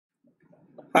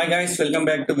Hi guys, welcome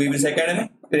back to BB's Academy.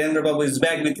 Virendra Babu is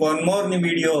back with one more new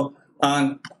video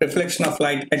on reflection of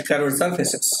light at curved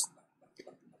surfaces.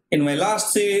 In my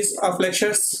last series of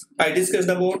lectures, I discussed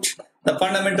about the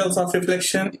fundamentals of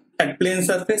reflection at plane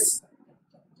surface,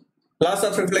 laws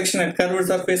of reflection at curved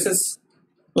surfaces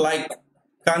like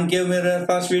concave mirror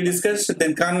first we discussed,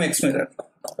 then convex mirror.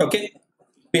 Okay,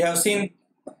 we have seen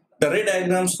the ray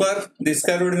diagrams for these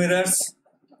curved mirrors.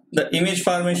 The image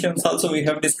formations also we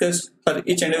have discussed for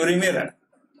each and every mirror.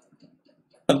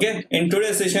 Okay, in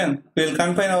today's session, we will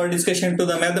confine our discussion to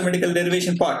the mathematical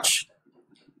derivation part.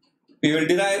 We will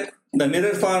derive the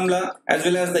mirror formula as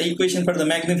well as the equation for the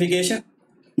magnification.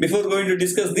 Before going to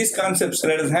discuss these concepts,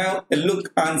 let us have a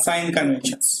look on sign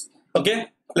conventions. Okay,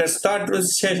 let's start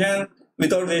this session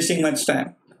without wasting much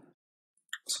time.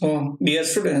 So, dear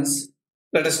students,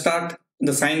 let us start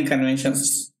the sign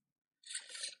conventions.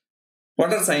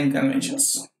 What are sign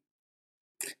conventions?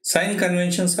 Sign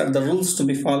conventions are the rules to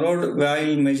be followed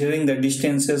while measuring the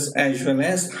distances as well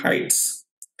as heights.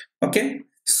 Okay,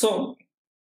 so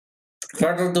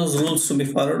what are those rules to be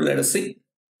followed? Let us see.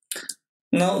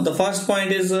 Now the first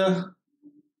point is while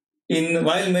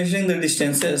measuring the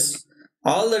distances,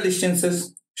 all the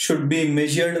distances should be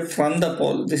measured from the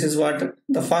pole. This is what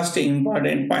the first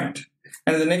important point.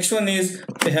 And the next one is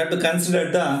we have to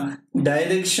consider the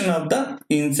direction of the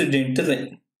incident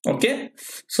ray. Okay,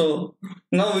 so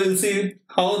now we'll see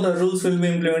how the rules will be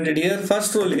implemented here.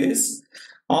 First rule is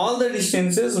all the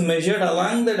distances measured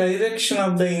along the direction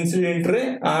of the incident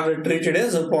ray are treated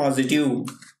as a positive.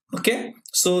 Okay,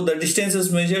 so the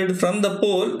distances measured from the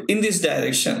pole in this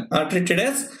direction are treated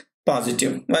as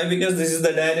positive. Why? Because this is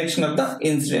the direction of the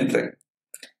incident ray.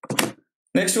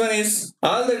 Next one is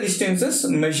all the distances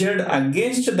measured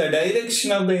against the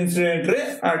direction of the incident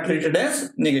ray are treated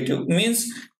as negative. Means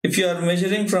if you are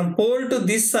measuring from pole to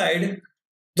this side,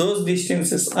 those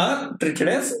distances are treated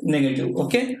as negative.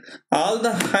 Okay. All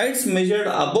the heights measured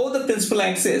above the principal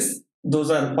axis, those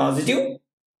are positive,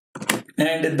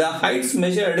 and the heights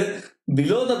measured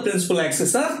below the principal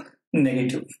axis are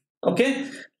negative. Okay.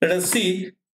 Let us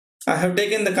see. I have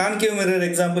taken the concave mirror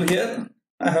example here.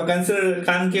 I have considered a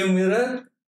concave mirror.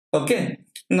 Okay.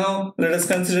 Now let us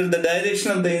consider the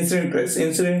direction of the incident rays.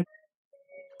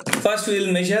 First we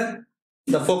will measure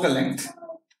the focal length.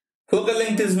 Focal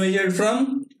length is measured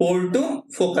from pole to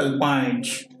focal point.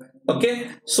 Okay.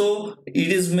 So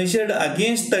it is measured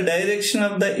against the direction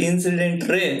of the incident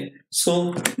ray.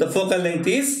 So the focal length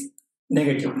is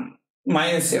negative,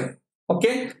 minus f.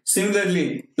 Okay.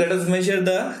 Similarly, let us measure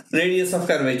the radius of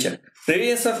curvature.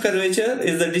 Radius of curvature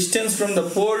is the distance from the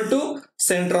pole to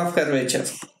center of curvature.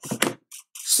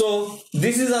 So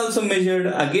this is also measured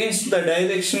against the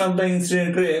direction of the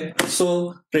incident ray.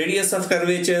 So radius of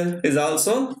curvature is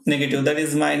also negative. That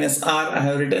is minus r I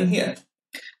have written here.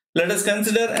 Let us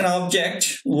consider an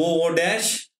object O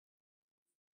dash.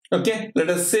 Okay.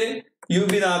 Let us say u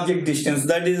be the object distance.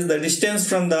 That is the distance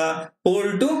from the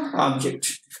pole to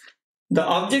object. The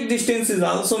object distance is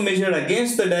also measured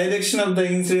against the direction of the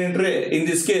incident ray in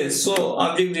this case. So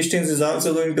object distance is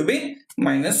also going to be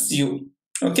minus u.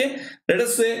 Okay. Let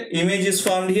us say image is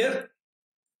formed here.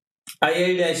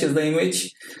 II dash is the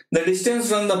image. The distance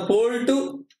from the pole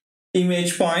to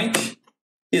image point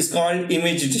is called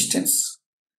image distance.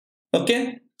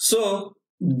 Okay. So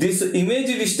this image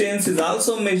distance is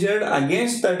also measured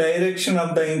against the direction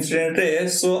of the incident ray.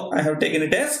 So I have taken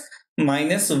it as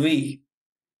minus v.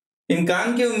 In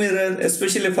concave mirror,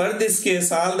 especially for this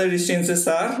case, all the distances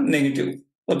are negative.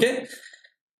 Okay.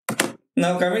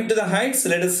 Now coming to the heights,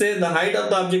 let us say the height of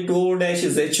the object O dash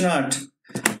is h0.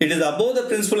 It is above the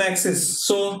principal axis.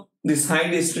 So this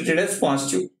height is treated as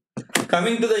positive.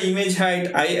 Coming to the image height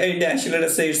II dash, let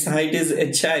us say its height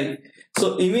is hi.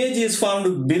 So image is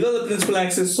formed below the principal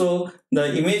axis. So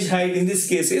the image height in this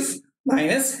case is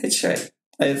minus hi.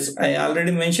 As I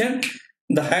already mentioned,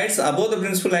 the heights above the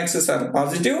principal axis are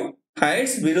positive.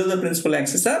 Heights below the principal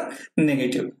axis are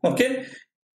negative. Okay.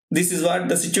 This is what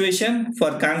the situation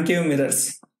for concave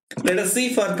mirrors. Let us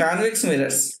see for convex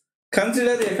mirrors.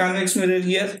 Consider a convex mirror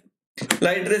here.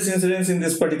 Light rays incidence in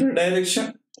this particular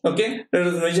direction. Okay. Let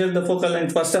us measure the focal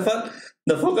length first of all.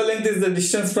 The focal length is the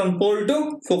distance from pole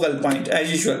to focal point as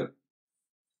usual.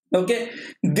 Okay.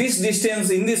 This distance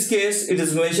in this case, it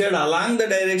is measured along the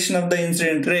direction of the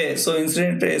incident ray. So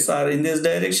incident rays are in this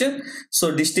direction.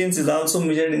 So distance is also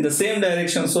measured in the same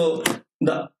direction. So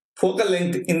the focal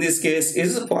length in this case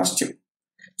is positive.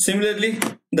 Similarly,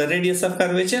 the radius of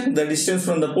curvature, the distance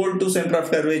from the pole to center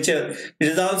of curvature, it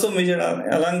is also measured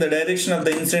along the direction of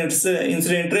the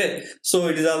incident ray. So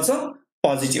it is also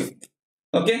positive.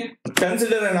 Okay.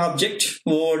 Consider an object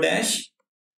O dash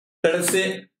let us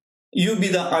say u be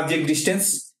the object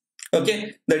distance.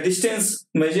 Okay, the distance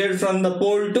measured from the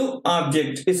pole to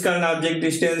object is called object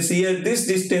distance. Here this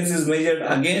distance is measured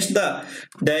against the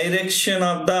direction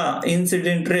of the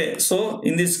incident ray. So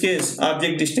in this case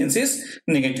object distance is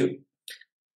negative.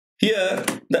 Here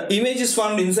the image is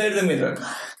formed inside the mirror.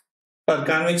 For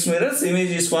convex mirrors, image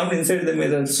is formed inside the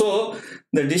mirror. So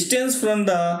the distance from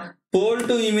the pole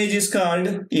to image is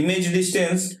called image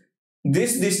distance.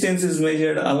 This distance is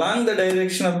measured along the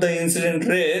direction of the incident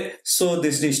ray, so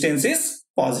this distance is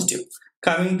positive.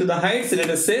 Coming to the heights, let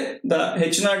us say the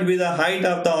h0 be the height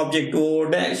of the object O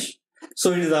dash.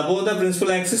 So it is above the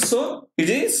principal axis, so it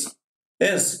is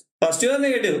yes, positive or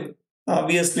negative?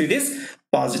 Obviously it is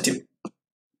positive.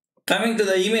 Coming to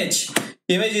the image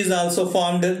is also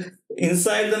formed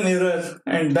inside the mirror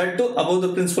and that too above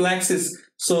the principal axis.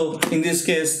 So in this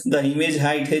case the image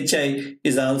height hi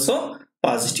is also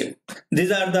positive.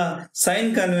 These are the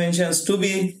sign conventions to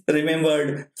be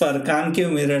remembered for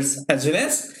concave mirrors as well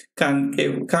as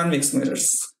convex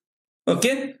mirrors.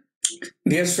 Okay,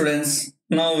 dear students,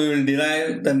 now we will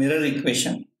derive the mirror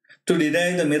equation. To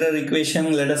derive the mirror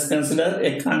equation, let us consider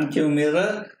a concave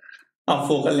mirror of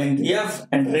focal length f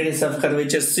and radius of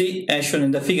curvature c as shown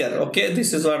in the figure. Okay,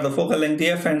 this is what the focal length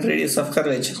f and radius of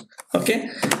curvature. Okay,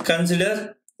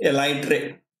 consider a light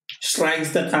ray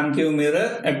strikes the concave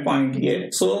mirror at point A.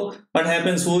 So what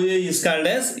happens, OA is called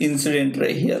as incident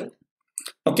ray here.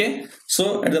 Okay,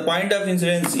 so at the point of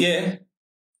incidence A,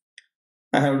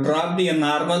 I have dropped a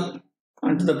normal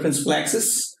onto the principal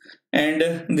axis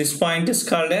and this point is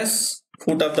called as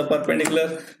foot of the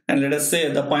perpendicular, and let us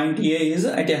say the point A is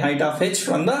at a height of h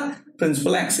from the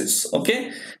principal axis.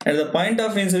 Okay, at the point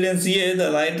of incidence A, the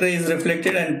light ray is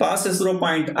reflected and passes through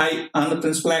point I on the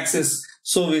principal axis.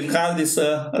 So we'll call this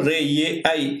ray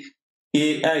AI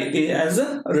as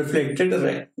a reflected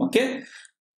ray. Okay,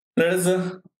 let us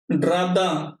draw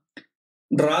the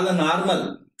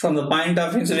normal from the point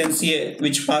of incidence A,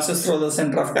 which passes through the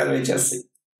center of curvature C.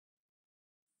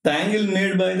 The angle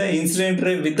made by the incident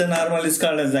ray with the normal is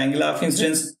called as the angle of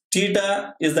incidence.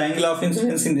 Theta is the angle of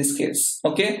incidence in this case.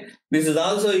 Okay, this is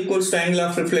also equals to angle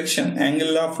of reflection.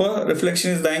 Angle of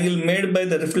reflection is the angle made by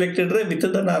the reflected ray with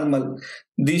the normal.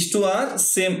 These two are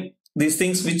same. These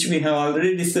things which we have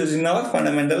already discussed in our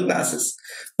fundamental classes.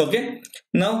 Okay,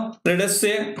 now let us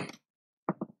say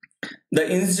the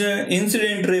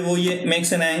incident ray OA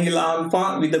makes an angle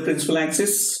alpha with the principal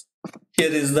axis.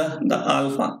 Here is the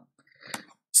alpha.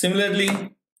 Similarly,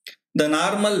 the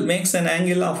normal makes an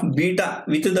angle of beta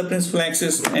with the principal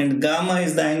axis and gamma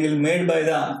is the angle made by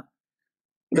the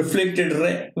reflected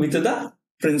ray with the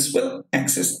principal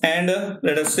axis. And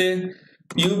let us say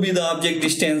u be the object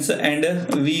distance and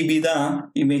v be the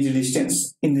image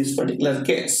distance in this particular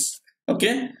case.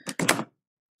 Okay,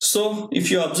 so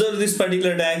if you observe this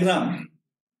particular diagram,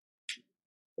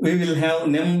 we will have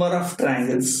number of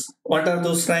triangles. What are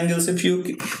those triangles? If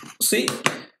you see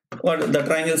what the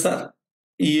triangles are,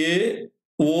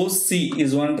 AOC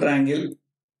is one triangle,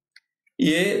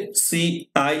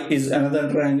 ACI is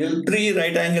another triangle, 3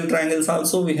 right angle triangles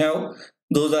also we have.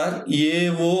 Those are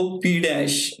AOP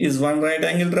dash is one right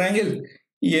angle triangle,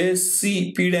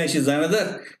 ACP dash is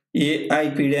another,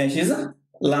 AIP dash is a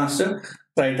last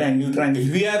right angle triangle.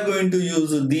 We are going to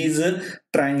use these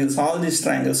triangles, all these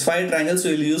triangles, 5 triangles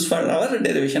we will use for our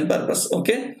derivation purpose.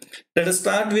 Okay, let us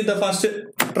start with the first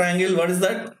triangle. What is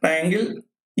that? Triangle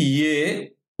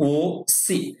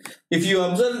AOC. If you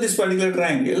observe this particular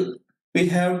triangle, we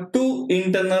have 2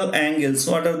 internal angles.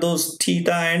 What are those?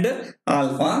 Theta and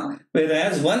alpha,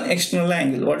 whereas one external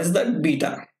angle. What is that?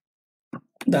 Beta.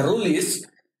 The rule is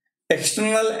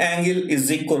external angle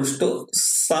is equals to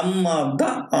sum of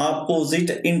the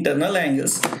opposite internal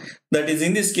angles. That is,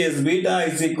 in this case, beta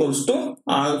is equals to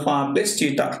alpha plus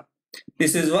theta.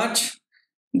 This is what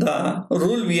the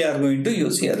rule we are going to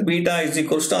use here. Beta is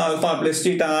equals to alpha plus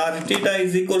theta, or theta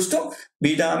is equals to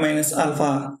beta minus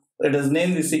alpha. Let us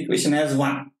name this equation as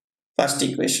 1. First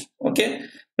equation. Okay.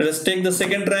 Let us take the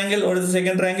second triangle. What is the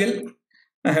second triangle?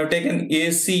 I have taken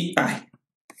ACI.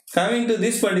 Coming to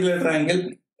this particular triangle,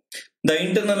 the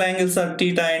internal angles are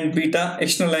theta and beta.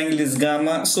 External angle is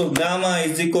gamma. So gamma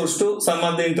is equals to sum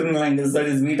of the internal angles, that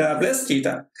is beta plus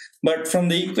theta. But from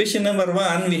the equation number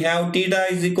 1, we have theta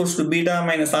is equals to beta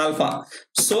minus alpha.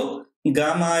 So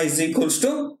gamma is equals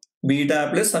to beta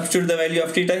plus, substitute the value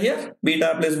of theta here,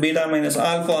 beta plus beta minus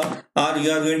alpha, or you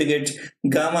are going to get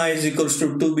gamma is equals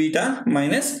to 2 beta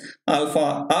minus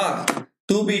alpha, or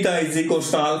 2 beta is equals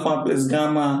to alpha plus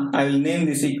gamma. I will name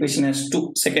this equation as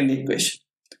 2, second equation.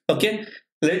 Okay,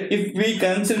 if we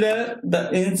consider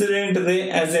the incident ray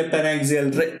as a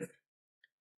paraxial ray,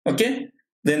 okay,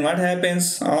 then what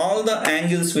happens? All the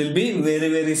angles will be very,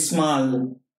 very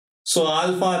small. So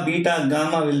alpha, beta,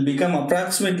 gamma will become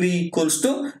approximately equals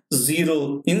to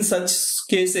 0. In such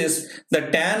cases, the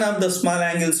tan of the small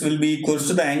angles will be equals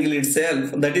to the angle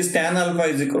itself. That is, tan alpha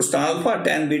is equals to alpha,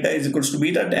 tan beta is equals to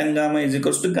beta, tan gamma is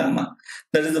equals to gamma.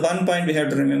 That is the one point we have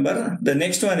to remember. The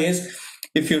next one is,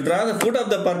 if you draw the foot of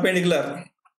the perpendicular,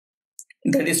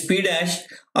 that is P dash,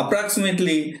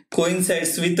 approximately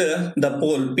coincides with the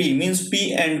pole P, means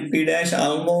P and P dash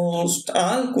almost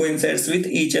all coincides with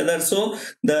each other. So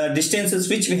the distances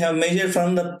which we have measured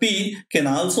from the P can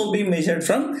also be measured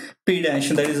from P dash.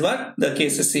 That is what the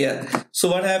case is here. So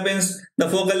what happens? The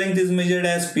focal length is measured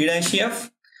as P dash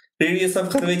F. Radius of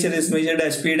curvature is measured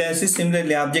as P dash.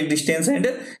 Similarly, object distance and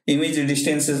image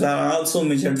distances are also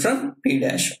measured from P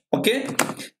dash. Okay.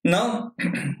 Now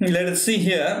let us see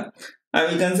here. I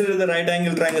will consider the right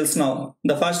angle triangles now.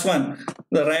 The first one,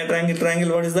 the right angle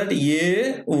triangle, what is that?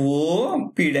 A, O,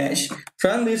 P dash.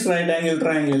 From this right angle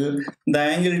triangle, the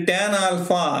angle tan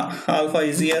alpha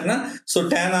is here na? So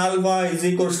tan alpha is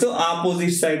equals to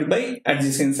opposite side by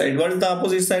adjacent side. What is the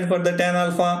opposite side for the tan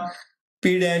alpha?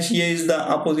 P dash A is the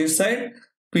opposite side,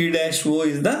 P dash O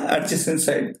is the adjacent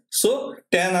side. So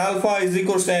tan alpha is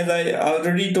equals to, as I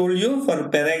already told you, for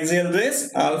paraxial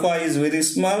rays, alpha is very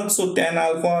small. So tan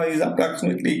alpha is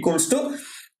approximately equals to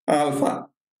alpha,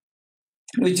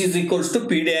 which is equals to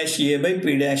P dash A by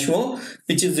P dash O,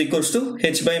 which is equals to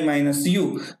H by minus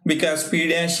U, because P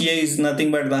dash A is nothing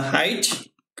but the height.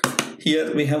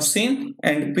 Here we have seen,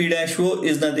 and P dash O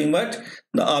is nothing but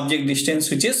the object distance,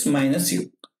 which is minus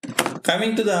U.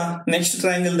 Coming to the next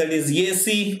triangle, that is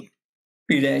AC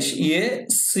P dash,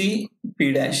 AC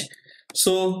P dash.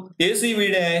 So AC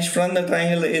P dash, from the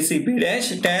triangle AC P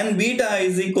dash, tan beta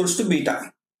is equals to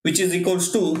beta, which is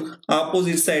equals to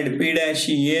opposite side P dash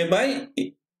A by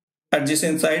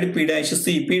adjacent side P dash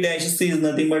C. P dash C is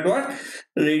nothing but what?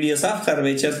 Radius of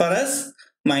curvature. For us,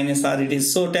 minus R it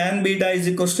is. So tan beta is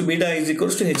equals to beta is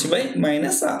equals to H by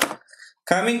minus R.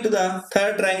 Coming to the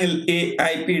third triangle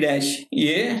AIP dash,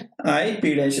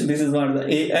 AIP dash, this is what the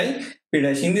AIP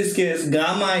dash. In this case,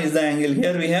 gamma is the angle.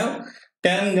 Here we have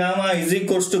tan gamma is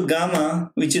equals to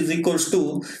gamma, which is equals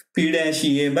to P dash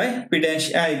A by P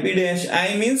dash I. P dash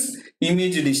I means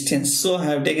image distance. So I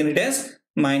have taken it as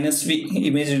minus V.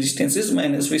 Image distance is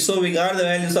minus V. So we got the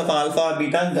values of alpha,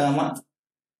 beta, gamma.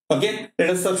 Okay, let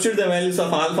us substitute the values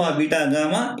of alpha, beta,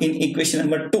 gamma in equation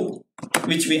number 2,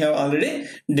 which we have already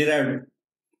derived.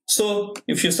 So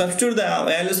if you substitute the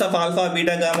values of alpha,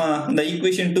 beta, gamma, the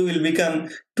equation 2 will become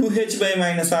 2h by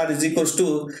minus r is equals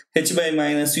to h by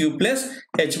minus u plus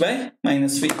h by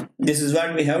minus v. This is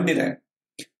what we have derived.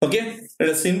 Okay, let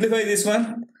us simplify this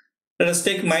one. Let us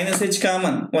take minus h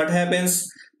common. What happens?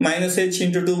 Minus h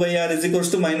into 2 by r is equals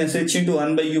to minus h into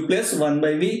 1 by u plus 1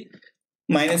 by v.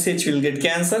 Minus h will get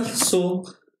cancelled. So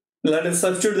let us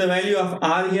substitute the value of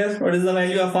r here. What is the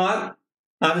value of r?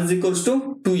 R is equals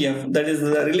to 2f. That is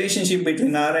the relationship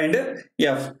between r and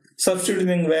f.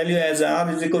 Substituting value as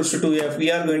r is equals to 2f, we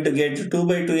are going to get 2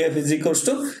 by 2f is equals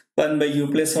to 1 by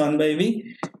u plus 1 by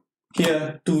v.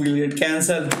 Here 2 will get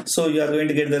cancelled. So you are going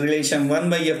to get the relation 1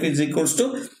 by f is equals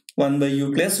to 1 by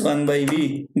u plus 1 by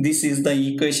v. This is the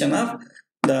equation of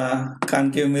the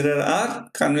concave mirror or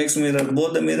convex mirror.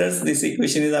 Both the mirrors, this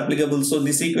equation is applicable. So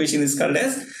this equation is called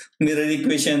as mirror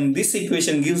equation. This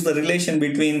equation gives the relation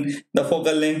between the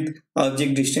focal length,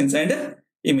 object distance and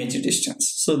image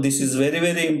distance. So this is very,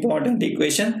 very important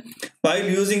equation. While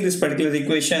using this particular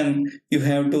equation, you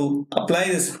have to apply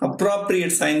this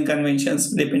appropriate sign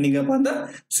conventions depending upon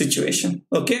the situation.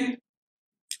 Okay.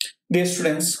 Dear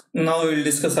students, now we will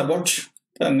discuss about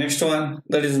the next one,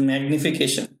 that is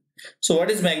magnification. So what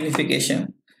is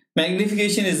magnification?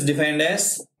 Magnification is defined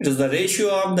as, it is the ratio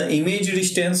of the image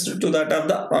distance to that of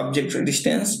the object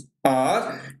distance,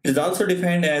 or it is also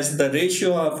defined as the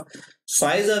ratio of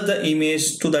size of the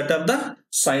image to that of the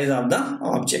size of the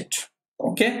object.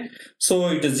 Okay, so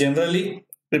it is generally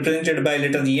represented by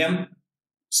letter m,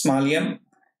 small m,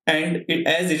 and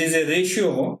as it is a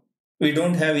ratio, we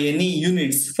don't have any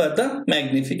units for the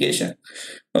magnification.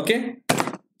 Okay,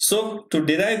 so to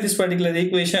derive this particular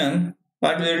equation,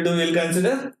 what we will do, we will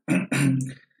consider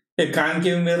a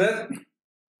concave mirror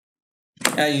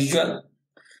as usual.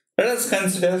 Let us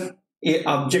consider a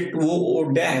object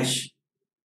O dash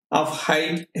of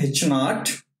height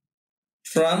h0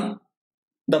 from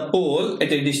the pole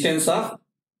at a distance of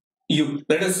u.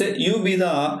 Let us say u be the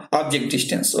object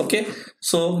distance. Okay,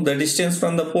 so the distance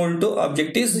from the pole to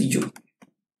object is u.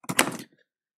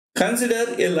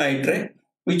 Consider a light ray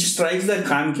which strikes the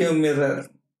concave mirror.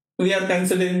 We are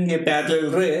considering a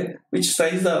parallel ray which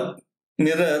strikes the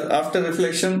mirror after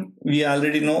reflection, we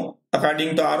already know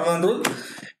according to R1 rule,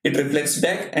 it reflects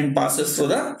back and passes through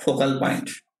the focal point.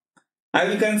 I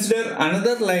will consider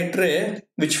another light ray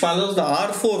which follows the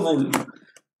R4 rule,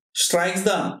 strikes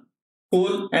the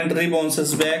pole and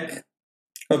rebounces back,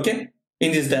 okay,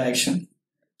 in this direction.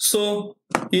 So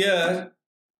here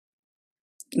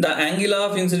the angle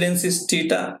of incidence is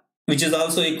theta, which is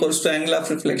also equals to angle of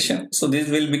reflection. So this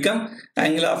will become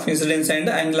angle of incidence and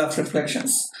angle of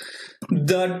reflections.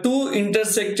 The two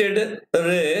intersected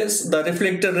rays, the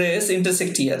reflected rays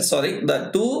intersect here. Sorry, the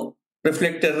two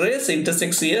reflected rays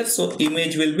intersect here. So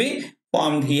image will be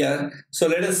formed here. So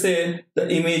let us say the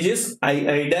image is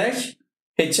I dash,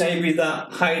 hi be the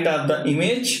height of the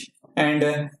image,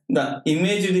 and the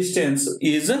image distance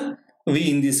is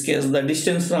v in this case. The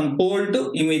distance from pole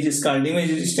to image is called image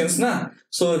distance na.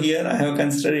 So here I have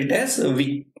considered it as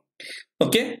v.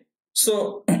 Okay.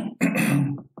 So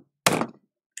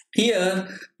here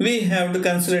we have to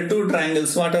consider two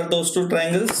triangles. What are those two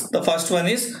triangles? The first one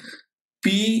is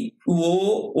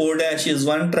PO dash is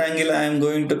one triangle I am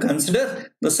going to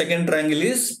consider. The second triangle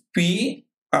is PI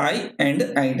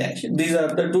and I dash. These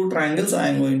are the two triangles I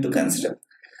am going to consider.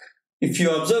 If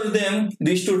you observe them,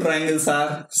 these two triangles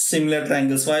are similar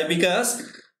triangles. Why? Because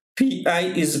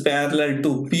PI is parallel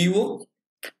to PO,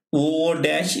 O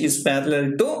dash is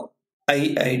parallel to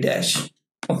I dash.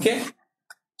 Okay.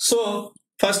 So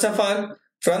first of all,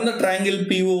 from the triangle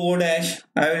PO dash,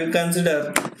 I will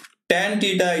consider tan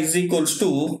theta is equals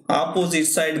to opposite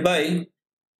side by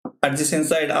adjacent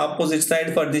side. Opposite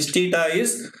side for this theta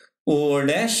is O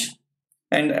dash,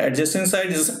 and adjacent side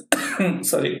is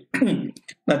sorry,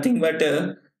 nothing but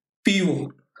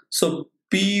PO. So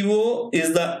PO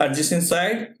is the adjacent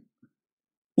side,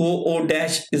 OO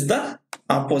dash is the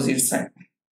opposite side.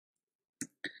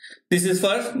 This is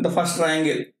for the first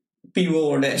triangle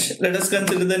PO dash. Let us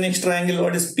consider the next triangle.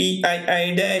 What is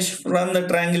PII dash? From the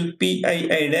triangle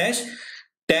PII dash,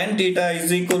 tan theta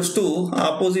is equals to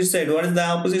opposite side. What is the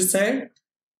opposite side?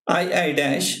 II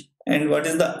dash. And what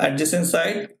is the adjacent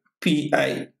side?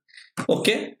 PI.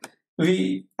 Okay.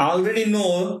 We already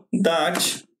know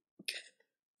that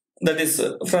is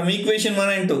from equation 1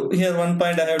 and 2. Here one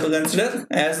point I have to consider,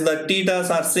 as the thetas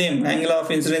are same, angle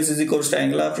of incidence is equals to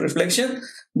angle of reflection.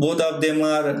 Both of them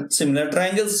are similar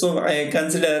triangles. So I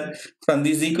consider from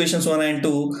these equations 1 and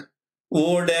 2,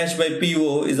 O dash by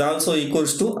PO is also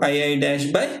equals to II dash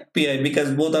by PI,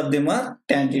 because both of them are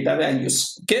tan theta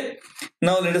values. Okay.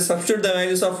 Now let us substitute the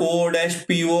values of O dash,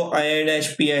 PO, II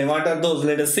dash, PI. What are those?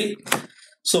 Let us see.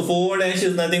 So O dash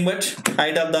is nothing but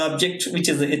height of the object, which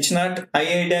is h0.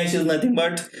 II dash is nothing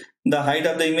but the height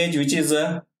of the image, which is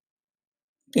a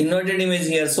inverted image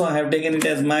here. So I have taken it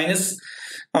as minus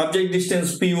object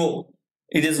distance PO.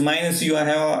 It is minus u.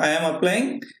 I am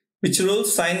applying which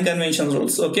rules? Sign convention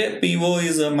rules. Okay. PO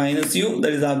is a minus u,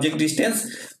 that is object distance.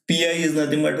 PI is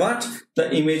nothing but what?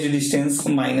 The image distance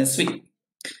minus v.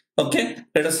 Okay.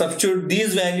 Let us substitute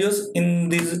these values in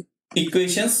these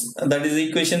equations. That is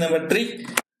equation number 3.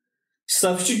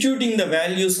 Substituting the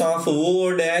values of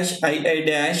O dash, II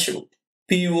dash,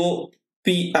 PO,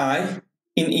 PI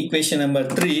in equation number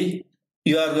 3,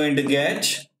 you are going to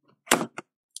get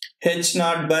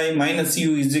h0 by minus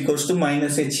u is equals to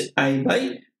minus hi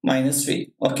by minus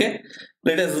v. Okay.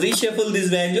 Let us reshuffle these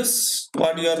values.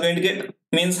 What you are going to get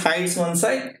means heights one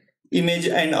side, image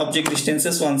and object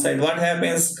distances one side. What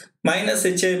happens? Minus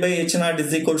hi by h0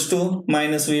 is equals to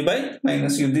minus v by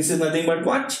minus u. This is nothing but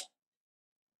what?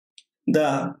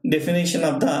 The definition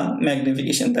of the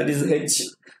magnification, that is h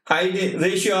height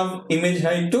ratio of image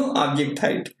height to object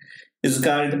height is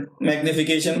called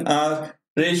magnification, or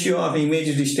ratio of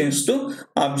image distance to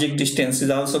object distance is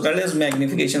also called as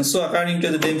magnification. So according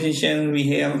to the definition,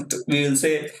 we will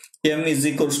say m is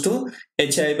equals to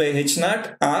hi by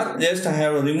h0, or just I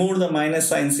have removed the minus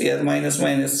signs here, minus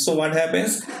minus. So what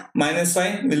happens? Minus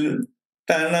sign will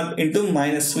turn up into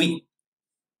minus v,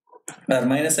 or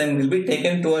minus sign will be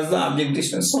taken towards the object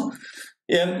distance. So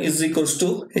m is equals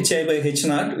to hi by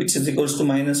h0, which is equals to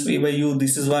minus v by u.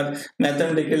 This is what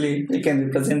mathematically we can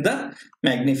represent the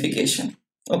magnification.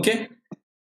 Okay.